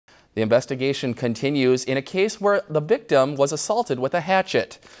The investigation continues in a case where the victim was assaulted with a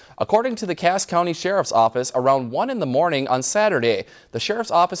hatchet. According to the Cass County Sheriff's Office, around 1 in the morning on Saturday, the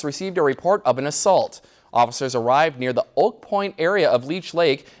Sheriff's Office received a report of an assault. Officers arrived near the Oak Point area of Leech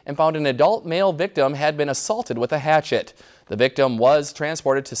Lake and found an adult male victim had been assaulted with a hatchet. The victim was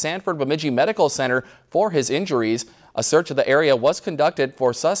transported to Sanford Bemidji Medical Center for his injuries. A search of the area was conducted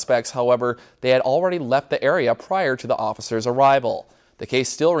for suspects. However, they had already left the area prior to the officers' arrival. The case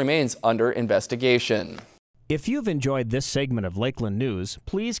still remains under investigation. If you've enjoyed this segment of Lakeland News,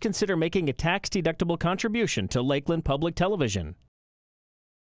 please consider making a tax-deductible contribution to Lakeland Public Television.